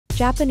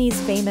Japanese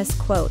famous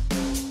quote.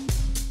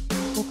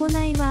 行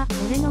いは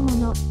俺のも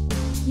の。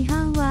批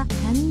判は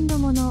他人の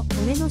もの。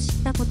俺の知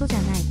ったことじゃ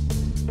ない。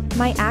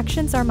My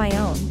actions are my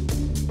own.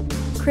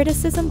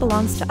 Criticism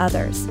belongs to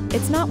others,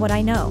 it's not what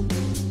I know.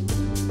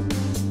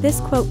 This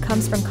quote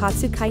comes from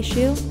Katsu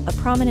Kaishu, a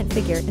prominent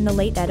figure in the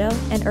late Edo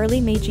and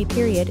early Meiji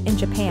period in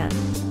Japan.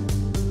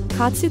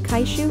 Katsu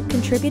Kaishu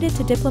contributed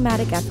to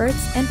diplomatic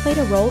efforts and played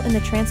a role in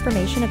the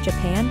transformation of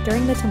Japan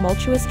during the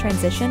tumultuous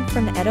transition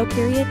from the Edo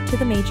period to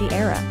the Meiji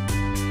era.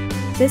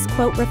 This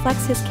quote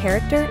reflects his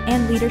character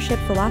and leadership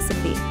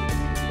philosophy.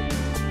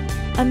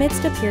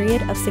 Amidst a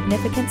period of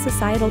significant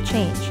societal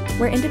change,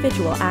 where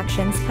individual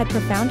actions had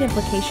profound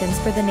implications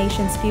for the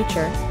nation's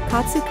future,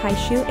 Katsu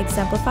Kaishu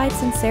exemplified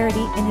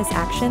sincerity in his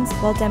actions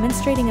while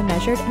demonstrating a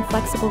measured and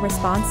flexible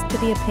response to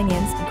the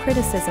opinions and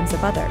criticisms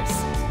of others.